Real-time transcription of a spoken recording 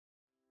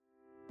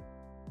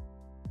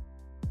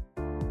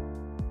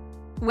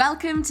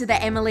Welcome to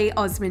the Emily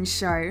Osmond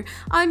Show.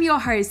 I'm your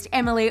host,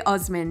 Emily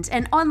Osmond,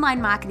 an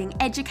online marketing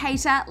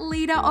educator,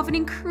 leader of an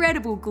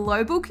incredible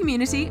global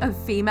community of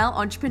female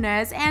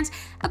entrepreneurs, and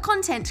a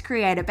content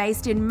creator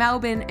based in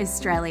Melbourne,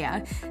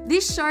 Australia.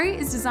 This show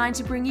is designed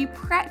to bring you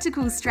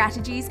practical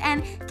strategies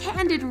and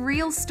candid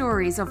real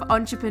stories of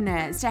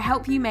entrepreneurs to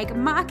help you make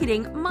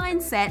marketing,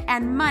 mindset,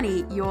 and money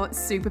your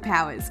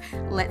superpowers.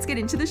 Let's get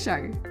into the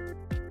show.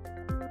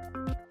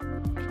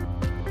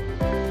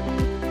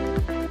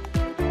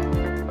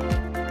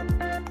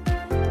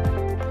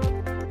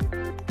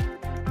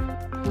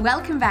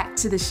 Welcome back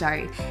to the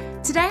show.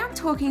 Today I'm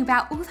talking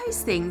about all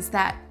those things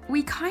that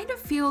we kind of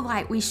feel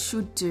like we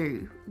should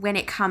do when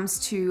it comes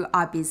to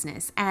our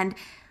business. And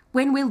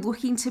when we're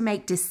looking to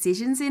make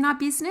decisions in our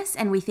business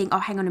and we think, oh,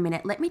 hang on a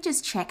minute, let me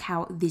just check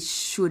how this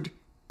should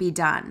be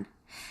done.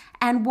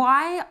 And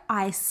why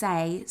I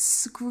say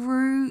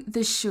screw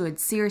the should.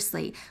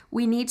 Seriously,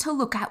 we need to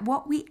look at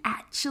what we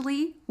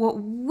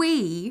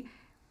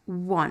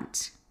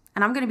want.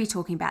 And I'm going to be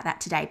talking about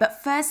that today.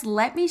 But first,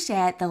 let me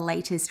share the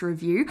latest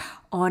review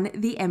on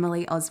the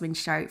Emily Osmond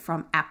Show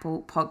from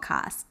Apple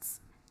Podcasts.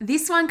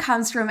 This one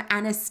comes from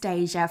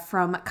Anastasia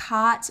from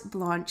Carte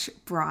Blanche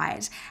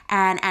Bride.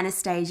 And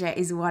Anastasia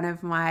is one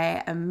of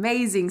my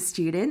amazing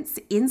students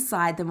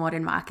inside the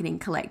Modern Marketing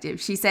Collective.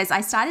 She says,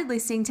 I started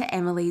listening to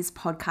Emily's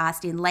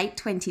podcast in late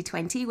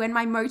 2020 when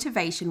my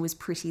motivation was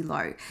pretty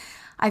low.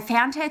 I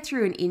found her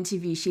through an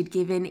interview she'd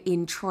given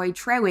in Troy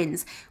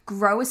Trewin's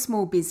Grow a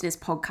Small Business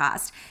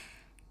podcast.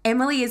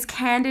 Emily is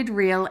candid,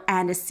 real,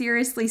 and a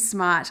seriously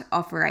smart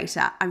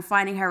operator. I'm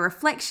finding her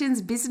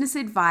reflections, business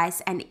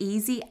advice, and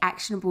easy,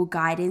 actionable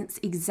guidance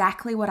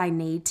exactly what I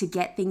need to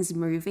get things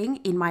moving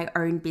in my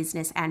own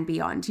business and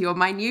beyond. You're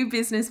my new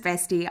business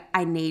bestie.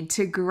 I need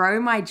to grow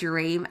my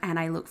dream, and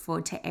I look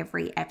forward to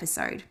every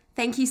episode.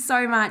 Thank you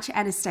so much,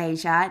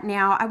 Anastasia.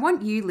 Now, I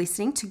want you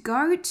listening to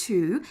go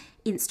to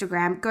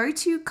Instagram, go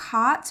to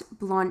Carte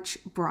Blanche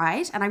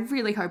Bride, and I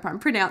really hope I'm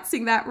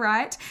pronouncing that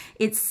right.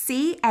 It's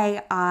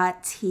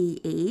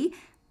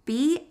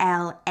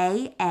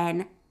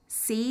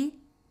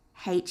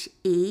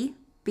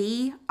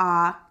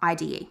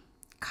CarteBlanchebride.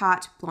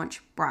 Carte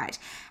Blanche Bride.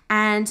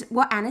 And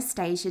what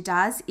Anastasia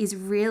does is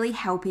really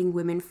helping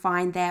women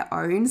find their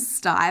own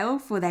style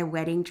for their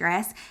wedding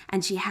dress.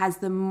 And she has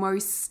the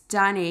most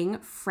stunning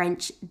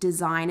French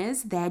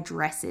designers, their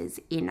dresses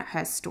in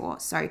her store.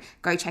 So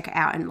go check it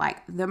out, and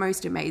like the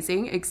most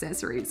amazing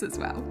accessories as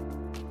well.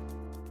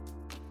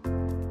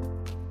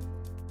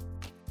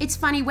 It's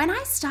funny, when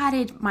I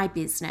started my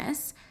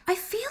business, I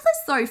feel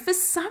as though for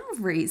some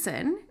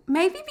reason,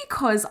 maybe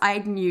because I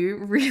knew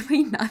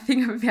really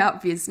nothing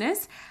about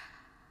business,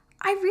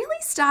 I really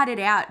started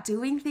out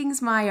doing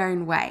things my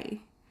own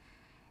way.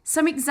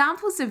 Some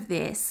examples of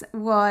this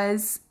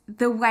was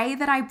the way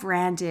that I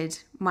branded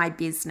my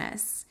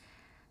business.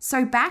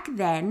 So back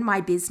then,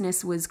 my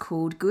business was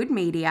called Good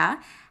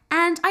Media,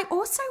 and I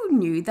also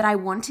knew that I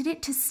wanted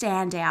it to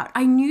stand out.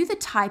 I knew the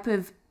type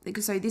of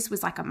so this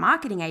was like a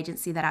marketing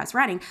agency that I was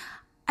running.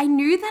 I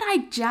knew that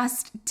I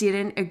just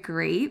didn't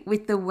agree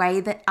with the way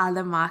that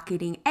other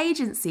marketing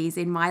agencies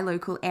in my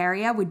local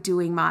area were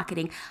doing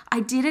marketing.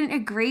 I didn't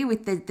agree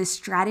with the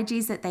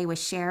strategies that they were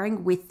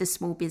sharing with the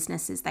small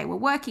businesses they were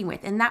working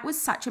with. And that was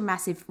such a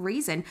massive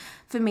reason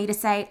for me to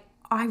say,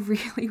 I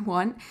really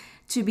want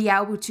to be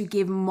able to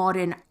give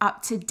modern,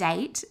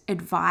 up-to-date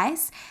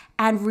advice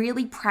and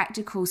really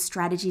practical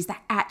strategies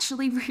that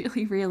actually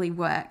really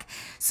work.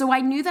 So I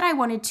knew that I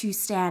wanted to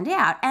stand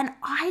out, and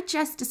I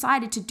just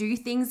decided to do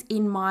things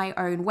in my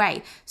own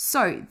way.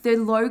 So the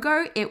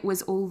logo, it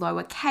was all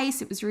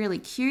lowercase. It was really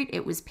cute.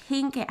 It was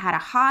pink. It had a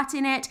heart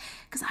in it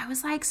because I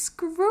was like,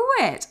 screw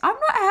it. I'm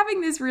not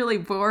having this really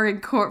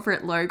boring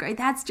corporate logo.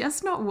 That's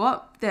just not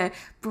what the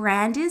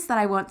brand is that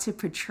I want to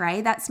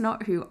portray. That's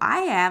not who I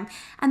am.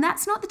 And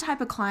that's not the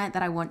type of client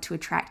that I want to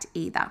attract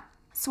either.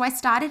 So I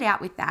started out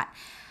with that.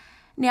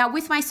 Now,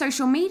 with my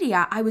social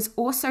media, I was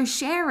also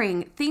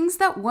sharing things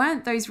that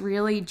weren't those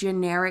really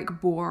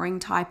generic, boring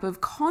type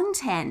of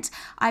content.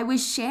 I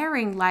was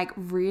sharing like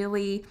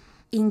really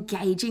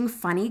engaging,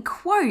 funny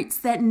quotes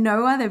that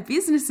no other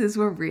businesses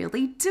were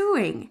really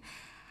doing.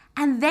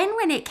 And then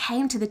when it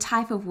came to the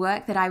type of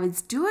work that I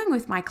was doing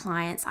with my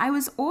clients, I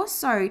was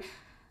also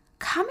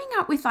coming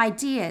up with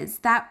ideas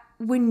that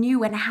were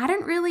new and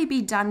hadn't really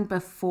been done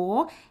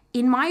before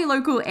in my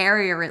local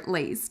area, at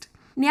least.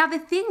 Now, the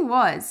thing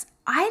was,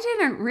 I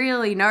didn't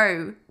really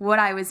know what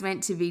I was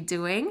meant to be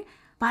doing,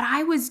 but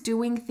I was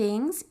doing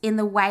things in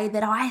the way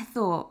that I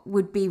thought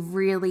would be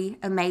really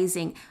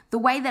amazing, the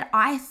way that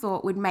I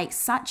thought would make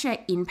such an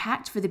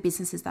impact for the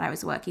businesses that I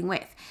was working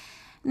with.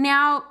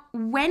 Now,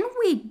 when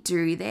we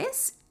do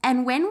this,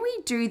 and when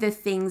we do the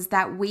things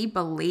that we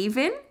believe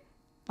in,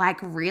 like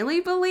really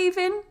believe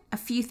in, a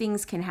few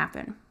things can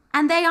happen.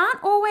 And they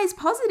aren't always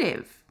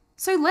positive.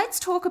 So let's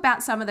talk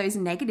about some of those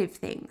negative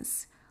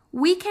things.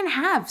 We can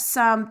have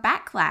some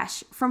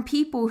backlash from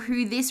people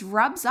who this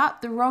rubs up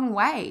the wrong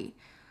way,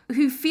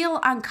 who feel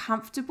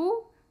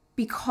uncomfortable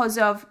because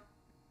of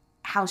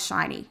how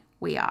shiny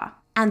we are.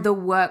 and the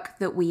work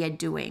that we are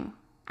doing.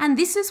 And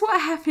this is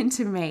what happened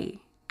to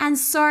me. And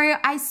so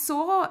I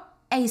saw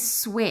a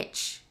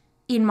switch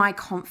in my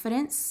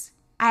confidence.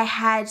 I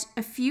had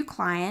a few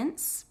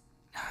clients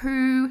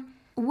who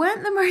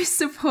weren't the most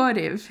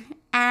supportive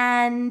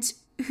and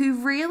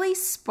who really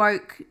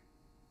spoke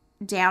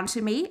down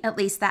to me. At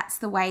least that's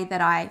the way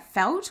that I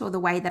felt or the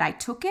way that I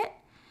took it,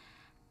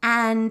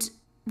 and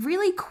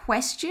really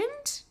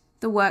questioned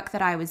the work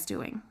that I was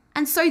doing.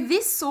 And so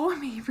this saw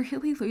me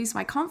really lose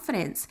my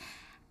confidence.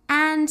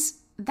 And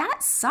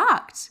that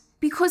sucked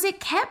because it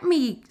kept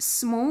me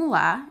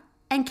smaller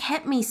and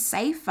kept me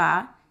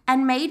safer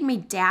and made me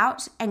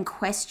doubt and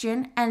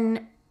question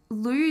and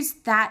lose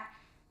that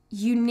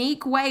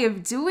unique way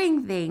of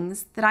doing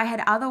things that I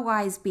had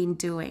otherwise been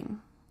doing.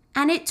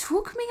 And it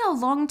took me a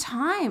long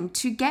time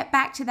to get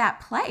back to that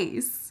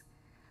place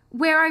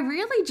where I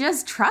really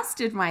just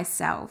trusted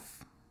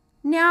myself.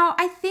 Now,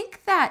 I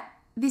think that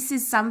this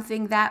is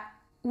something that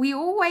we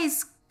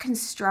always can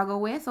struggle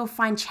with or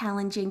find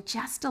challenging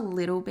just a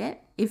little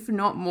bit, if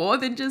not more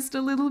than just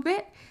a little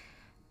bit,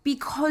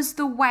 because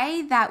the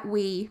way that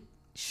we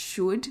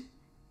should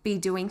be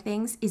doing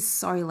things is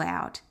so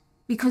loud.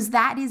 Because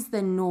that is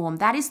the norm.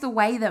 That is the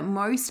way that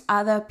most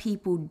other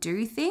people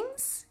do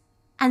things.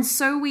 And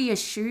so we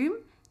assume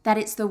that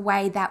it's the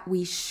way that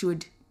we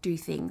should do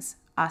things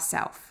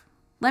ourselves.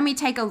 Let me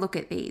take a look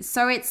at these.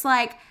 So it's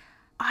like,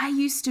 I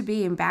used to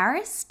be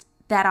embarrassed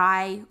that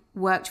I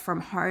worked from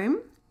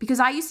home because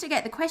I used to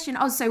get the question,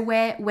 oh, so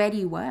where do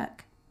you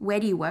work? Where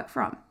do you work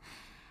from?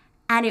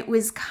 And it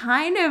was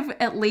kind of,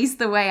 at least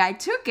the way I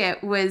took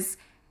it, was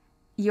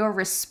your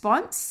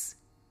response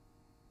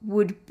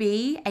would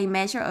be a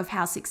measure of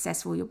how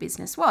successful your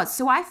business was.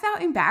 So I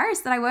felt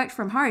embarrassed that I worked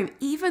from home,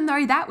 even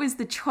though that was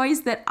the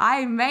choice that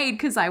I made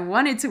because I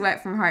wanted to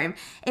work from home.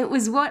 It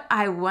was what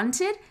I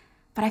wanted,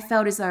 but I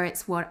felt as though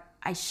it's what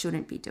I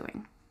shouldn't be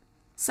doing.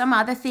 Some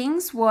other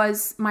things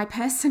was my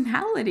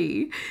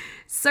personality.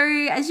 So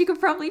as you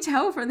could probably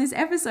tell from this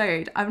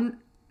episode, I'm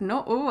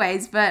not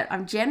always, but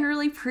I'm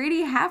generally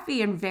pretty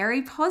happy and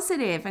very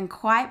positive and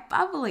quite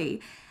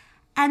bubbly.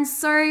 And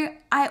so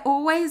I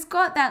always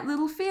got that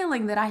little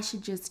feeling that I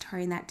should just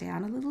tone that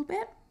down a little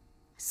bit,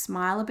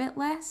 smile a bit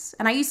less.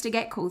 And I used to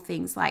get cool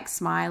things like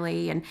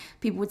smiley, and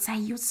people would say,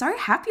 you're so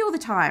happy all the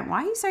time.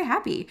 Why are you so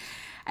happy?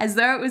 As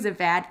though it was a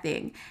bad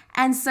thing.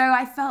 And so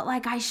I felt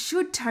like I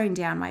should tone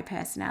down my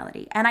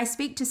personality. And I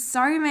speak to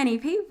so many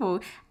people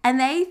and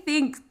they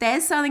think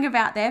there's something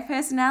about their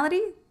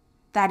personality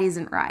that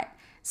isn't right.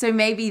 So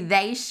maybe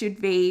they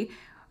should be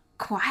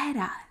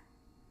quieter.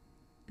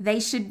 They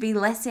should be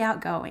less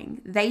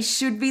outgoing. They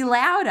should be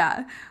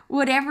louder,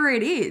 whatever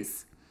it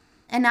is.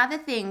 Another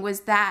thing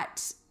was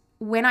that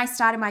when I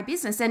started my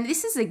business, and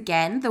this is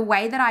again the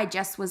way that I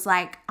just was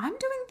like, I'm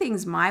doing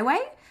things my way.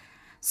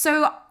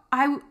 So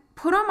I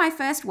put on my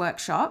first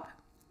workshop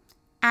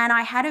and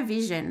I had a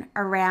vision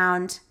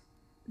around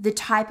the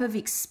type of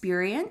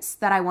experience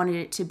that I wanted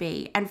it to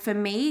be. And for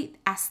me,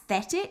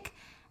 aesthetic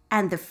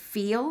and the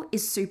feel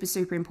is super,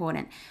 super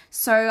important.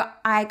 So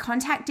I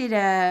contacted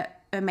a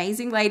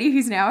amazing lady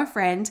who's now a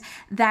friend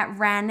that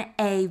ran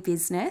a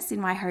business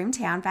in my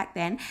hometown back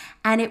then,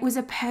 and it was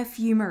a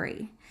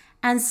perfumery.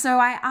 And so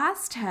I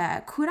asked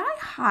her, could I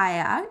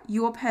hire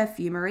your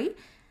perfumery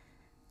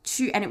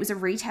and it was a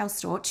retail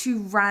store, to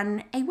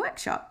run a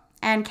workshop?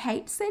 And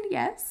Kate said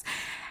yes,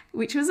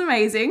 which was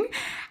amazing.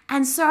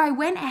 And so I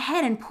went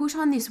ahead and put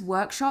on this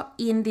workshop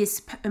in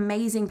this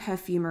amazing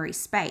perfumery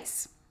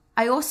space.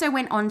 I also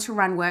went on to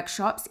run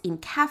workshops in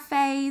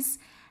cafes.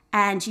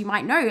 And you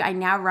might know I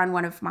now run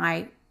one of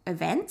my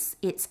events.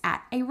 It's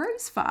at a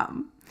rose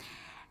farm.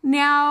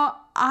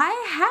 Now,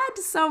 I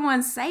had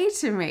someone say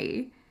to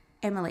me,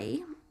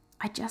 Emily,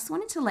 I just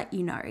wanted to let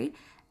you know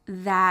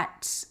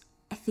that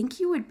I think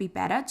you would be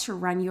better to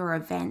run your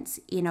events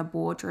in a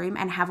boardroom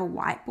and have a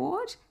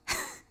whiteboard.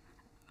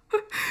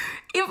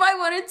 If I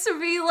wanted to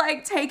be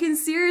like taken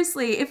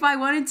seriously, if I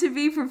wanted to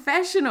be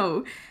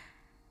professional.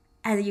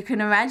 And you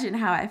can imagine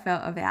how I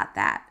felt about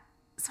that.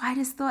 So I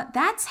just thought,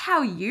 that's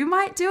how you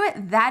might do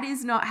it. That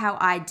is not how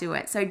I do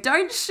it. So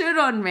don't shit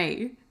on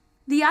me.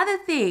 The other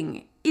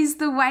thing is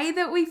the way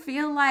that we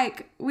feel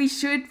like we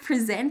should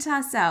present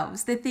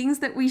ourselves, the things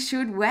that we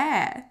should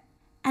wear.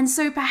 And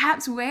so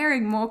perhaps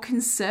wearing more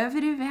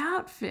conservative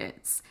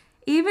outfits,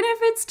 even if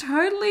it's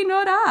totally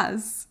not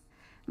us.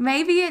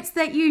 Maybe it's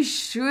that you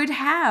should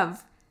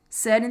have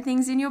certain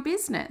things in your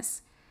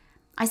business.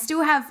 I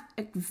still have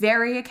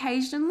very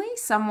occasionally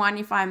someone,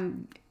 if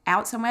I'm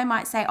out somewhere,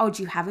 might say, oh,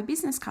 do you have a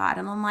business card?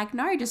 And I'm like,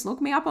 no, just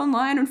look me up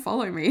online and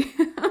follow me.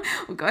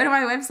 Or go to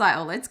my website,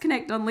 or let's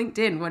connect on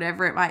LinkedIn,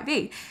 whatever it might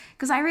be.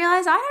 Because I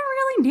realized I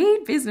don't really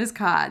need business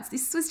cards.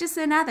 This was just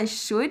another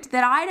should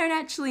that I don't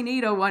actually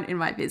need or want in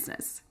my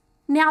business.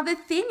 Now, the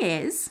thing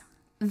is,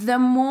 the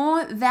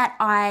more that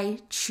I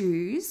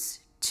choose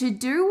to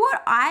do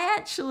what I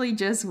actually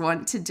just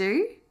want to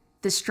do,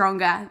 the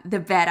stronger, the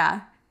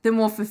better, the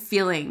more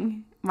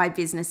fulfilling my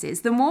business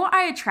is, the more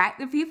I attract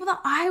the people that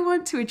I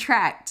want to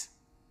attract.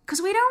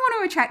 Because we don't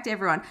want to attract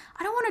everyone.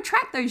 I don't want to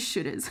attract those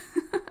shooters.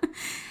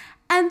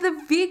 And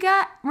the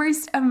bigger,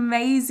 most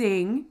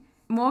amazing,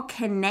 more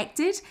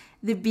connected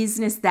the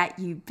business that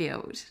you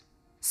build.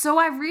 So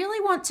I really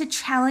want to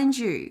challenge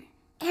you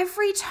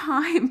every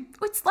time.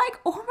 It's like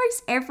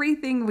almost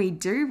everything we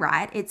do,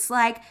 right? It's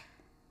like,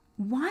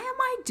 why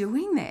am I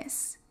doing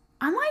this?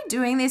 Am I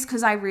doing this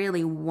because I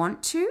really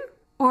want to?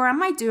 Or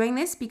am I doing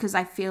this because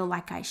I feel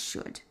like I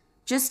should?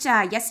 Just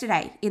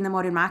yesterday in the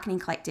Modern Marketing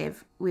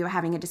Collective, we were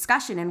having a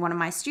discussion and one of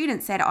my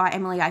students said, "Oh,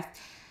 Emily, I've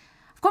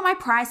got my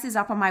prices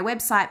up on my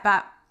website,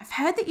 but I've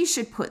heard that you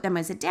should put them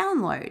as a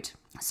download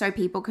so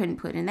people can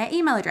put in their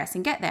email address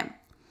and get them."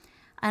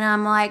 And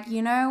I'm like,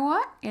 you know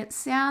what? It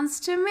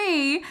sounds to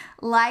me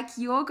like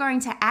you're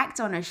going to act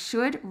on a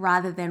should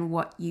rather than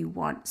what you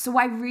want. So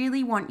I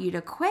really want you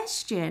to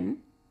question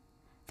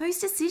those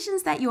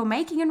decisions that you're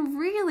making and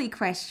really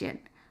question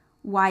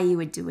why you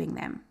are doing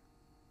them.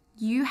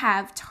 You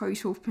have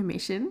total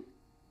permission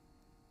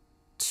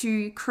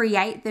to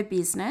create the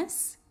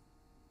business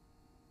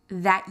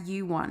that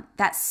you want,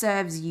 that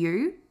serves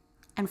you,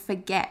 and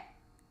forget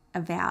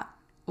about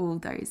all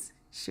those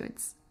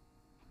shoulds.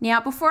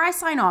 Now, before I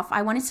sign off,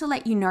 I wanted to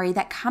let you know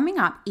that coming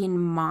up in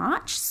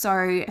March,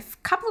 so a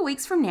couple of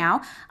weeks from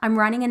now, I'm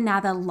running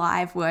another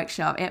live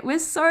workshop. It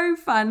was so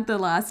fun the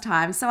last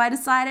time, so I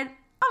decided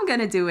I'm going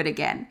to do it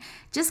again.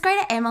 Just go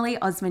to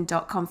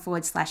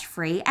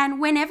emilyosmond.com/free, and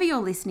whenever you're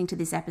listening to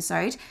this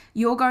episode,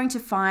 you're going to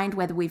find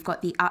whether we've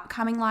got the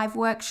upcoming live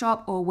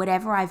workshop or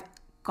whatever I've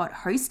got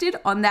hosted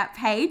on that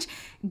page.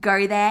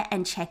 Go there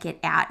and check it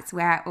out. It's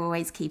where I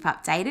always keep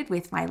updated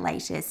with my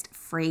latest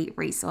free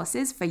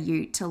resources for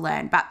you to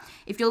learn. But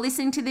if you're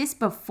listening to this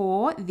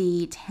before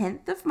the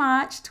 10th of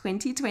March,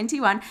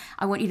 2021,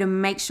 I want you to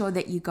make sure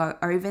that you go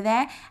over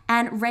there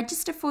and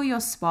register for your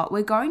spot.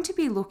 We're going to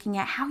be looking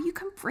at how you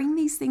can bring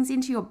these things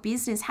into your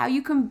business, how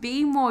you can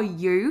be more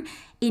you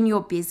in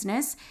your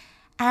business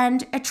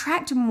and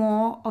attract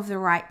more of the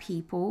right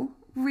people,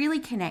 really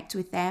connect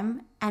with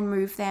them and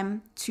move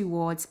them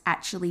towards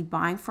actually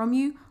buying from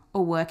you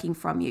or working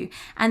from you.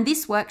 And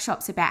this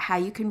workshop's about how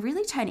you can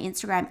really turn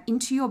Instagram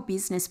into your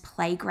business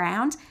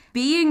playground,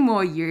 being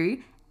more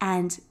you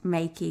and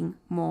making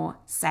more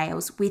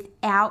sales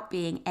without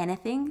being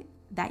anything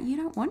that you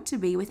don't want to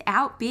be,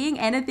 without being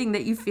anything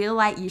that you feel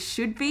like you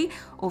should be,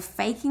 or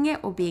faking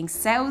it, or being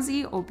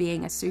salesy, or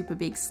being a super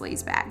big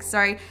sleazebag.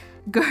 So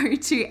go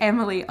to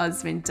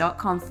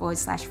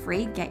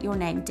emilyosmond.com/free, get your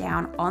name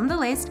down on the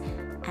list,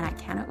 and I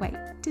cannot wait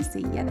to see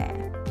you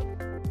there.